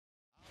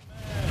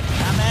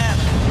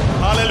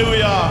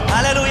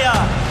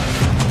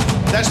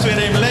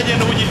Testvéreim,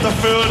 legyen úgy itt a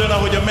földön,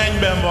 ahogy a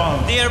mennyben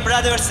van. Dear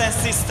brothers and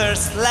sisters,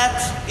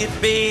 let it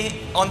be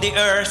on the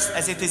earth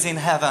as it is in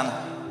heaven.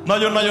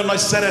 Nagyon-nagyon nagy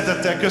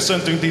szeretettel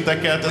köszöntünk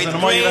titeket ezen a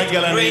mai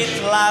reggelen is. With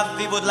great love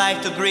we would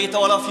like to greet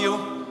all of you.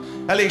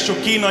 Elég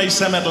sok kínai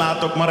szemet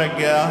látok ma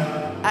reggel.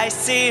 I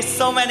see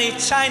so many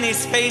Chinese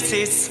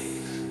faces.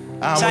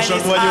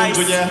 Álmosak vagyunk,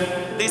 ugye?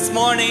 This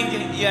morning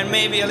you are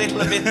maybe a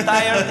little bit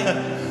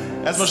tired.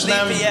 Ez most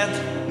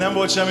nem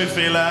volt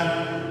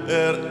semmiféle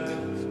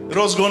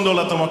rossz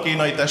gondolatom a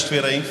kínai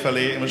testvéreink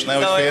felé. Most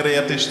nehogy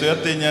félreértés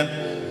történjen.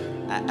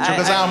 Csak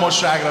az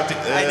álmosságra.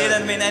 I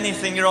didn't mean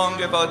anything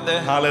wrong about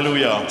the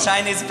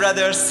Chinese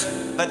brothers,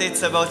 but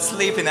it's about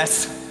sleepiness.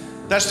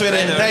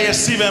 Testvéreim, teljes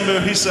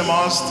szívemből hiszem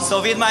azt, so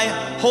with my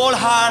whole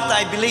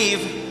heart I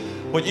believe,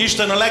 hogy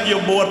Isten a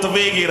legjobb bort a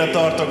végére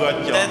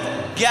tartogatja. That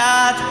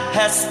God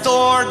has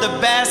stored the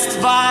best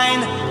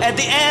wine at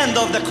the end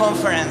of the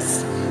conference.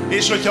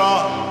 És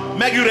hogyha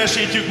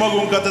megüresítjük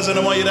magunkat ezen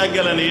a mai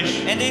reggelen is,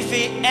 and if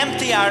we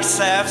empty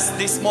ourselves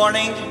this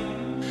morning,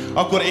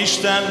 akkor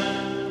Isten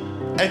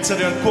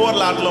egyszerűen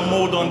korlátlan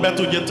módon be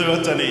tudja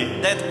tölteni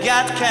that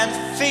God can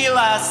fill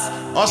us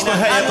azt in a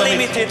helyet, an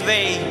unlimited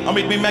way.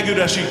 Amit mi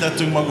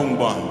megüresítettünk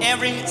magunkban.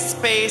 Every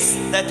space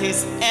that is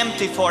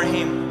empty for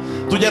Him.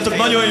 Tudjátok,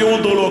 nagyon jó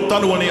dolog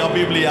tanulni a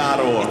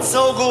Bibliáról. It's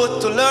so good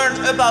to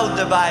learn about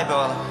the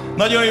Bible.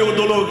 Nagyon jó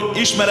dolog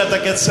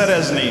ismereteket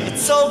szerezni.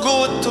 It's so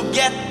good to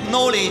get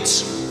knowledge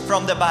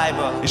from the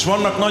Bible. És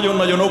vannak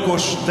nagyon-nagyon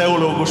okos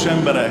teológus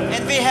emberek.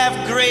 And we have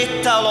great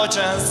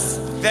theologians,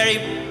 very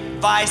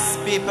wise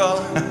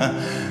people.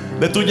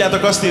 De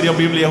tudjátok, azt írja a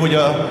Biblia, hogy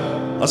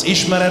az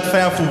ismeret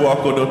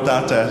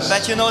felfúvalkodottá tesz.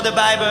 But you know the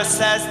Bible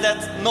says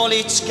that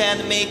knowledge can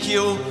make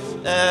you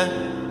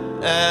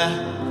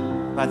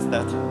what's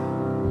that?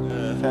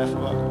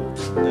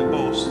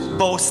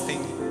 Boasting.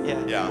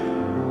 Yeah.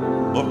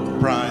 Or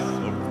pride,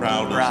 or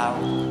proud.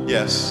 Proud.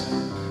 Yes.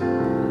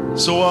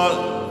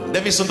 Szóval, de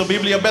viszont a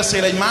Biblia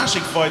beszél egy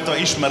másik fajta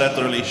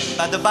ismeretről is.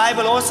 But the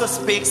Bible also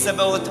speaks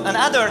about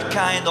another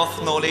kind of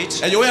knowledge.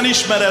 Egy olyan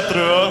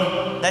ismeretről,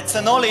 that's a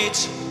knowledge,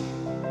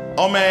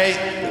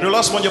 amelyről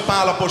azt mondja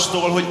Pál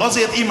apostol, hogy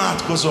azért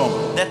imádkozom.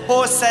 That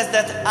Paul says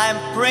that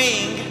I'm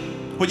praying,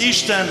 hogy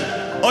Isten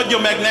adja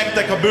meg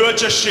nektek a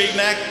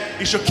bölcsességnek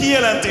és a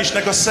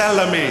kijelentésnek a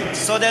szellemét.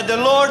 So that the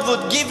Lord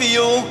would give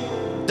you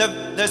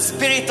the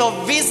spirit of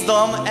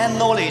wisdom and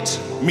knowledge.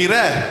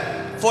 Mire?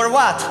 For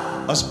what?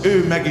 Az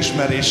ő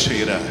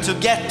megismerésére. To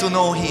get to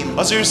know Him.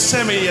 Az ő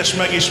személyes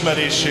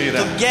megismerésére.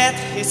 To get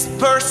His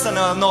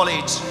personal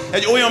knowledge.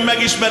 Egy olyan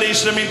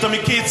megismerésre, mint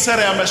ami két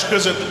szerelmes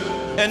között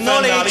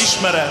fennáll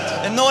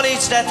ismeret. A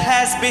knowledge that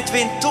has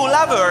between two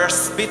lovers,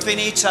 between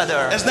each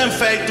other. Ez nem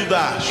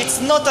fejtudás.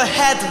 It's not a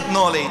head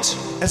knowledge.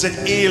 Ez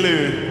egy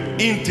élő,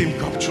 intim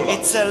kapcsolat.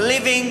 It's a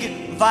living,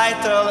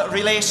 vital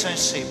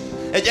relationship.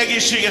 Egy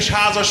egészséges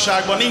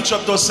házasságban nincs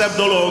attól szebb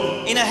dolog,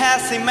 in a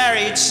healthy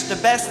marriage, the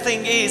best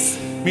thing is,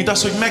 mint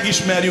az, hogy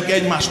megismerjük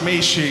egymás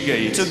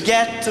mélységeit. To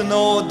get to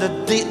know the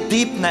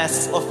deepness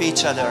of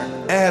each other.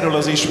 Erről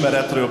az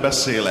ismeretről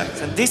beszélek.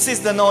 So this is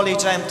the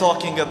knowledge I'm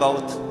talking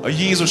about. A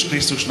Jézus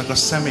Krisztusnak a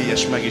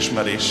személyes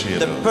megismeréséről.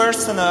 The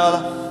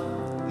personal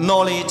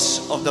knowledge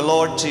of the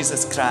Lord Jesus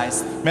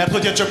Christ. Mert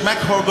hogyha csak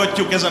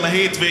meghallgatjuk ezen a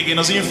hétvégén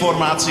az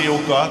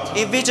információkat,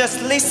 if we just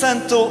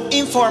listen to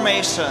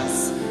informations,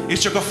 és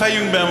csak a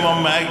fejünkben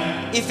van meg,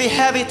 if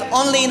we have it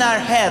only in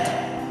our head,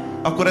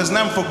 akkor ez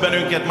nem fog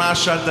bennünket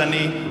mássá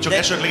tenni, csak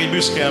esetleg egy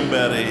büszke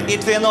emberré.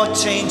 It will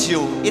not change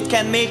you. It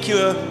can make you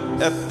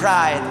a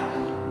pride.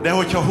 De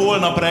hogyha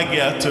holnap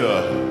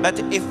reggeltől,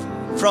 but if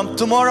from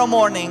tomorrow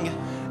morning,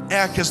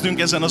 elkezdünk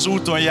ezen az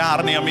úton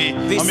járni,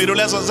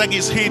 amiről ez az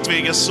egész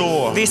hétvége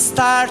szól. We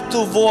start to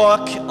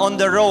walk on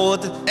the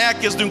road.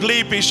 Elkezdünk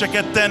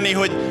lépéseket tenni,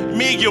 hogy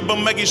még jobban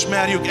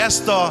megismerjük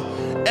ezt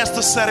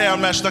a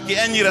szerelmest, aki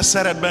ennyire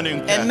szeret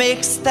bennünket. And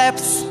make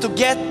steps to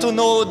get to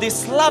know this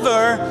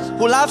lover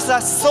who loves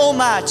us so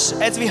much,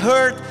 as we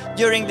heard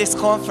during this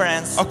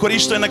conference. Akkor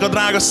Istennek a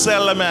drága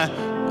szelleme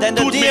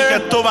tud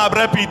minket tovább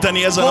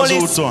repíteni ezen az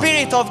úton. Holy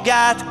Spirit of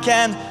God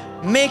can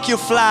make you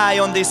fly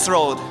on this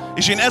road.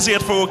 És én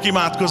ezért fogok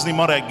imádkozni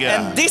ma reggel.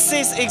 And this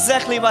is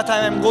exactly what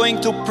I am going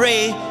to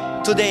pray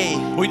today.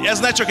 Hogy ez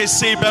ne csak egy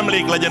szép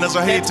emlék legyen ez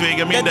a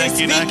hétvége mindenkinek.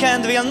 This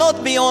weekend will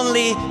not be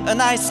only a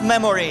nice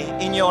memory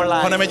in your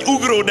life. Hanem egy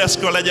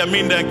ugródeszka legyen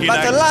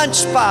mindenkinek. But a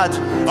launchpad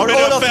for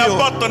all of you.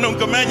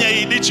 Felpattanunk a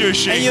mennyei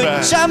dicsőségbe.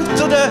 And you jump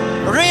to the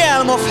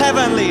realm of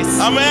heavenlies.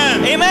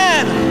 Amen.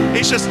 Amen.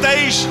 És ezt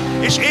te is,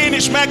 és én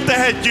is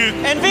megtehetjük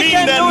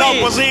minden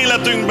nap az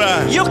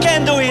életünkben. You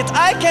can do it.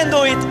 I can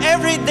do it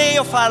every day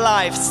of our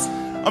lives.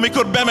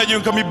 Amikor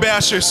bemegyünk a mi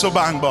belső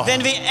szobánkba.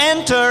 When we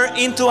enter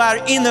into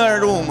our inner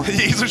room.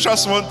 Jézus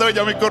azt mondta, hogy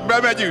amikor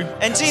bemegyünk,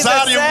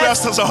 zárjuk be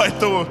azt az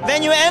ajtót.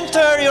 When you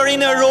enter your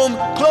inner room,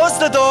 close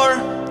the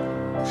door.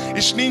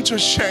 És nincs ott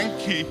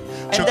senki,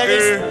 csak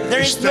there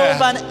is no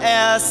one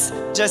else,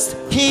 just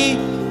He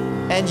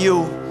and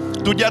you.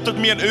 Tudjátok,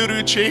 milyen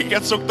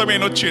őrültségeket szoktam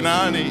én ott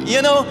csinálni?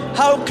 You know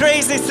how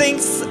crazy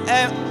things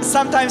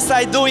sometimes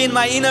I do in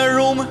my inner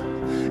room?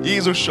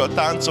 Jézussal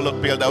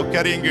táncolok például,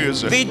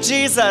 keringőzök. With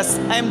Jesus,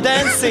 I'm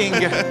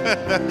dancing.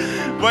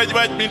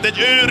 Vagy mint egy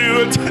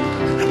őrült,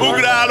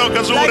 ugrálok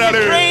az Úr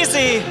előtt.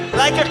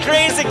 Like a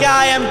crazy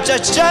guy, I'm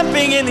just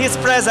jumping in His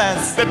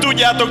presence. De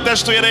tudjátok,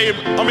 testvéreim,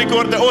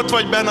 amikor te ott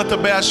vagy benned a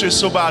belső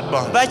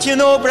szobádban. But you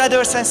know,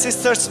 brothers and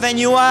sisters, when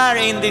you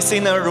are in this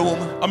inner room,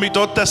 amit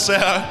ott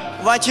teszel,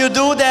 what you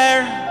do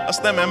there,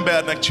 azt nem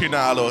embernek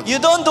csinálod. You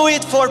don't do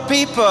it for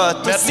people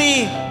to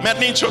see. Mert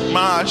nincs ott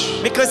más.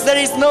 Because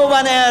there is no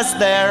one else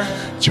there.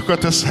 Csak a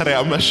te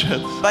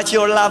szerelmesed. But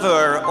your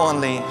lover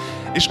only.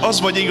 És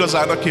az vagy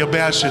igazán, aki a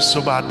belső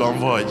szobádban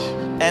vagy.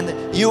 And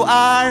you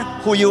are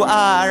who you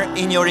are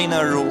in your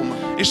inner room.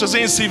 És az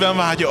én szívem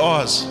vágya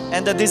az,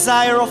 and the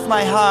desire of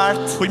my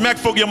heart, hogy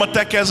megfogjam a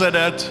te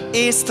kezedet,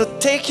 is to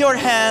take your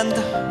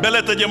hand,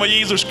 beletegyem a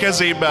Jézus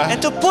kezébe, and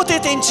to put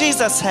it in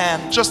Jesus' hand,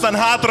 és aztán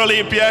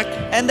hátralépjek,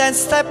 and then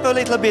step a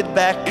little bit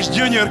back, és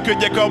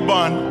gyönyörködjek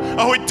abban,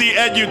 ahogy ti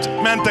együtt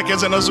mentek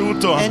ezen az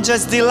úton. and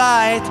just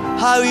delight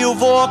how you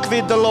walk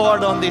with the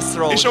Lord on this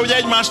road. És ahogy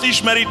egymást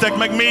ismeritek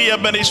meg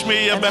mélyebben és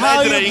mélyebben, and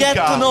how egyre you get to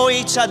inkább. know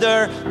each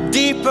other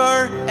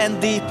deeper and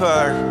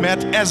deeper.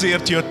 Mert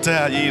ezért jött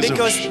el Jézus.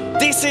 Because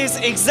this is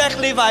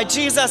exactly why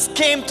Jesus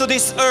came to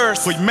this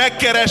earth. Hogy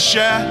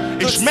megkeresse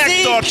és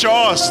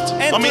megtartsa azt,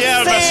 ami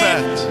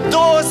elveszett.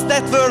 Those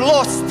that were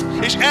lost.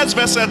 És ez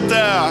veszett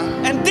el.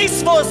 And this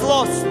was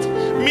lost.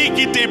 Mi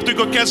kitéptük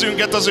a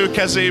kezünket az ő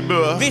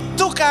kezéből. We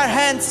took our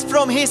hands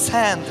from His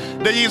hand.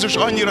 De Jézus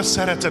annyira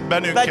szeretett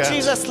bennünket, But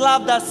Jesus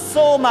loved us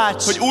so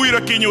much, hogy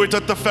újra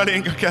kinyújtotta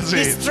felénk a He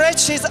kezét.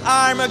 stretched His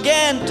arm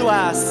again to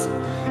us.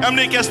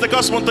 Emlékeztek,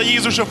 azt mondta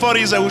Jézus a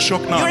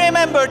farizeusoknak, You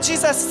remember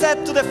Jesus said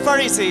to the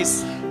Pharisees,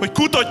 hogy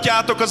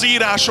kutatjátok az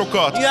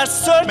írásokat, you are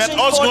mert searching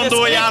azt for the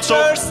gondoljátok,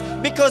 scriptures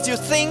because you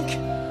think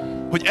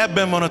hogy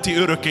ebben van a ti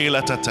örök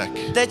életetek.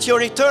 that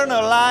your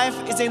eternal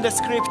life is in the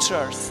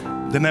scriptures.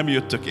 De nem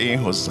jöttök én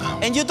hozzám.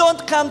 And you don't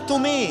come to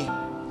me.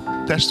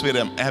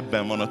 Testvérem,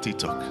 ebben van a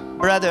titok.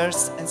 Brothers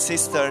and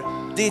sisters,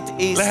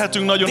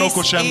 Lehetünk nagyon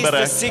okos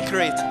emberek. the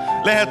secret.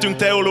 Lehetünk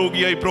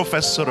teológiai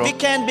professzorok. We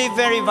can be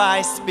very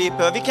wise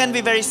people. We can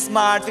be very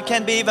smart. We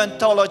can be even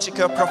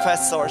theological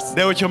professors.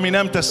 De hogyha mi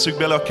nem tesszük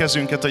bele a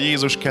kezünket a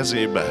Jézus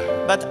kezébe,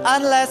 But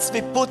unless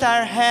we put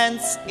our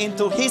hands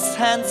into His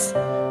hands,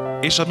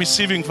 és a mi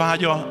szívünk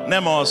vágya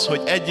nem az,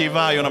 hogy egyé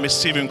váljon a mi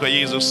szívünk a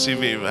Jézus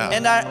szívével,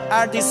 and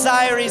our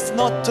desire is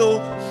not to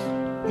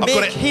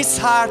make His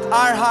heart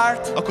our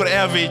heart, akkor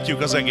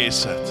elvétjük az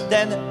egészet.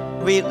 then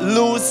we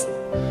lose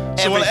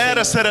Szóval everything.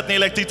 erre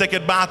szeretnélek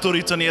titeket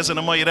bátorítani ezen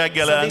a mai So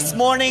reggelen, this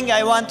morning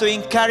I want to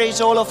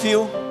encourage all of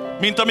you,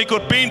 mint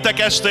amikor péntek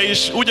este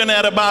is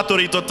ugyanerre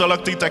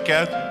bátorítottalak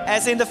titeket,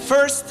 as in the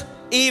first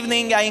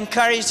evening I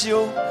encourage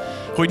you,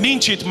 hogy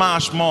nincs itt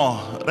más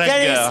ma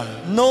there is reggel,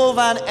 no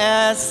one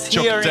else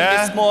Csak here in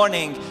te this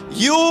morning.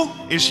 You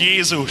és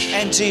Jézus.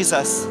 and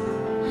Jesus.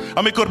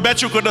 Amikor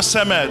becsukod a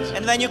szemed,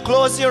 And when you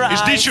close your és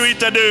eyes,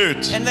 dicsőíted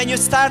őt, and when you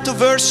start to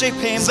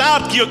worship Him,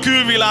 zárd ki a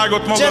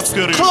külvilágot magad just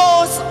körül.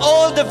 close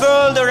all the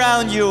world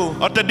around you.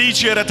 A te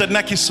dicséreted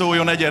neki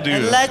szóljon And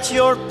egyedül, let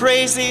your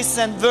praises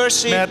and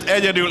worship mert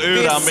egyedül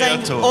ő be rám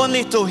sent méltó.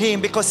 only to Him,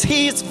 because He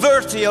is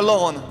worthy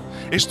alone.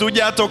 És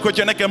tudjátok,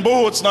 hogyha nekem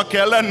bohócnak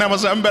kell lennem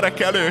az emberek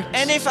előtt,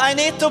 And if I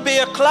need to be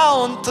a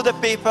clown to the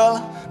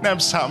people, nem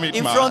számít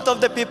in már. front of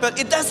the people,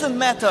 it doesn't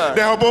matter.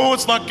 De ha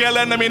bohócnak kell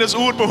lennem, én az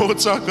Úr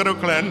bohóca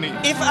akarok lenni.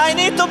 If I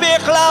need to be a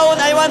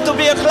clown, I want to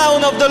be a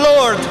clown of the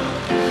Lord.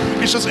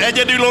 És az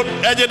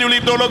egyedüli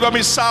dolog,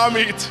 ami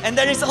számít, And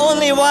there is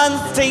only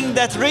one thing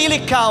that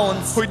really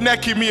counts. hogy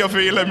neki mi a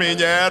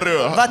véleménye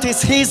erről. What is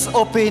His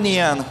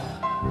opinion?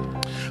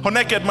 Ha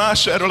neked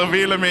más erről a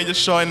véleménye,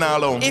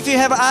 sajnálom. If you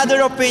have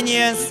other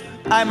opinions,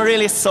 I'm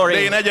really De sorry.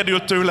 én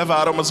egyedül tőle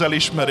várom az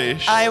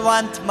elismerést. I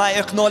want my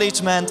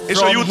acknowledgement És a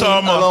from Him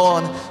jutalmat.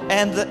 alone,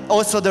 and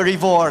also the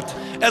reward.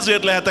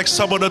 Ezért lehetek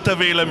szabad a te And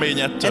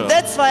véleményedtől.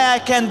 that's why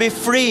I can be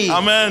free.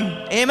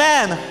 Amen.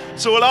 Amen.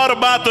 Szóval arra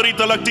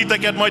bátorítalak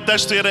titeket, majd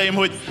testvéreim,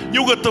 hogy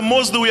nyugodtan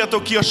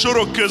mozduljatok ki a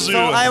sorok So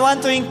közül. I want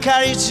to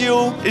encourage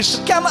you És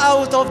to come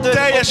out of the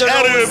teljes rows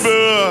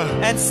erőből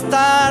and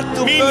start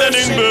to worship the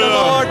mindenünkből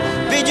Lord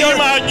with your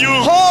imádjuk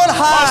whole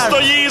azt a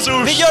heart,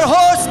 Jézus, with your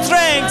whole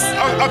strength.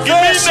 aki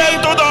Worship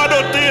mindent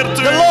odaadott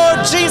értünk. the Lord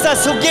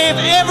Jesus who gave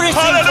everything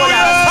for us.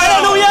 Hallelujah!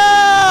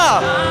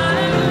 Hallelujah!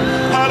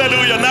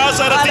 Halleluja,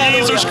 názáreti Hallelujah.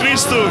 Jézus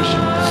Krisztus.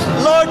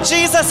 Lord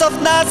Jesus of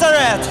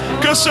Nazareth,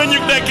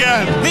 Köszönjük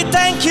neked, we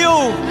thank you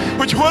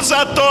hogy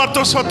hozzád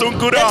tartozhatunk,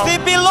 that Uram. we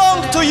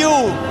belong to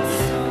you,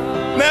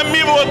 Nem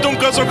mi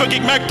voltunk azok,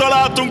 akik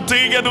megtaláltunk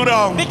téged,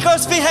 Uram,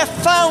 because we have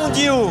found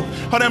you,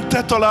 hanem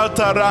te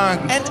találtál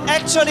ránk. and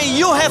actually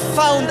you have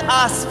found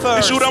us És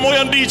first. Uram,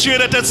 olyan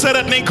dicséretet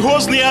szeretnénk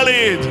hozni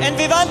eléd, And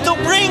we want to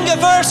bring a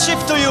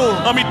worship to you,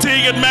 ami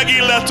téged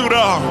megillet,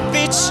 Uram.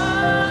 which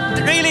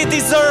really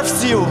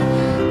deserves you.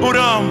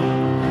 Uram,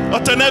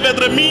 a te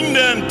nevedre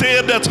minden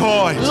térdet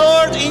hajt.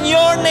 Lord, in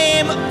your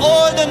name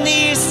all the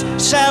knees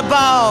shall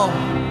bow.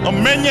 A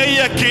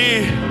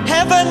mennyeieké,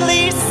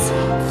 Heavenlies,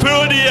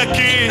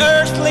 Földieké,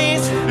 earthly,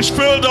 és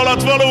föld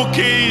alatt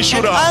valóké is,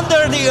 and Uram.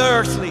 under the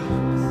earthly.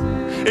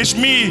 És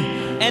mi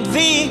And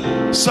we,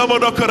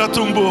 szabad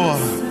akaratunkból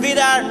with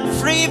our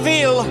free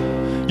will,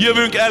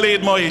 jövünk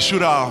eléd ma is,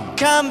 Uram.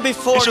 come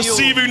before És a you.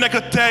 szívünknek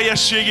a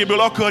teljességéből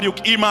akarjuk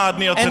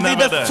imádni a Te And with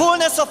the nevedet.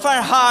 fullness of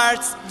our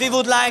hearts, we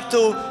would like to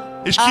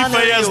És honor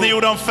kifejezni, you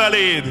Uram,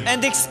 feléd,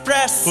 and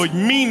express hogy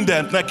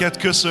mindent neked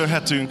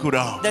köszönhetünk,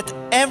 Uram. that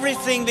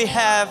everything we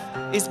have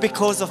is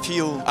because of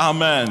you.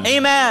 Amen.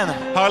 Amen.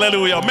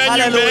 Halleluja. Menjünk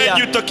be Halleluja.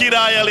 együtt a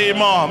király elé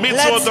ma. Mit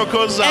Let's szóltok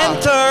hozzá?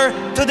 enter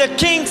to the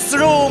king's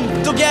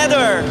room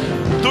together.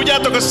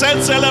 Tudjátok, a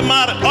Szent Szellem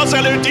már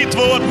azelőtt itt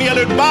volt,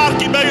 mielőtt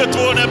bárki bejött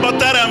volna ebbe a And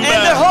the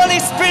terembe. Holy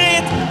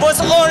Spirit was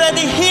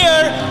already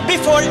here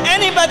before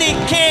anybody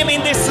came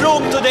in this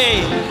room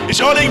today. És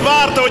alig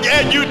várta, hogy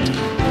együtt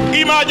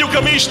imádjuk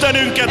a mi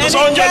Istenünket And az he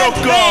can't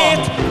angyalokkal.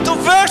 wait to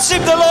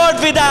worship the Lord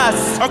with us.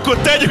 Akkor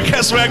tegyük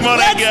ezt meg ma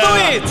Let's reggel.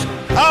 do it.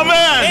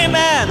 Amen.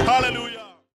 Amen. Halleluja.